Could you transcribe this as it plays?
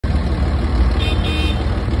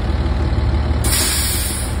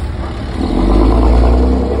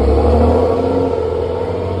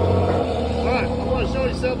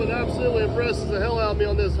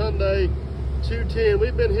210.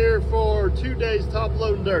 We've been here for 2 days top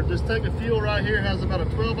loading dirt. This tank of fuel right here has about a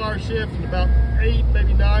 12-hour shift and about 8,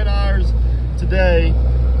 maybe 9 hours today.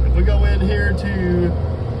 If we go in here to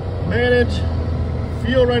manage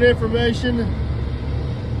fuel rate information,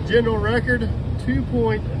 general record,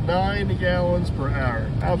 2.9 gallons per hour.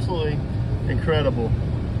 Absolutely incredible.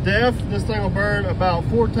 DEF, this thing will burn about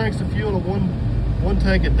 4 tanks of fuel to one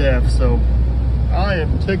tank of DEF. So I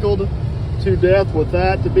am tickled to death with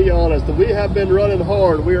that, to be honest. And we have been running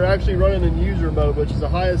hard. We are actually running in user mode, which is the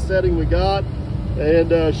highest setting we got,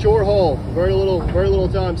 and short haul, very little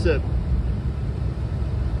time set.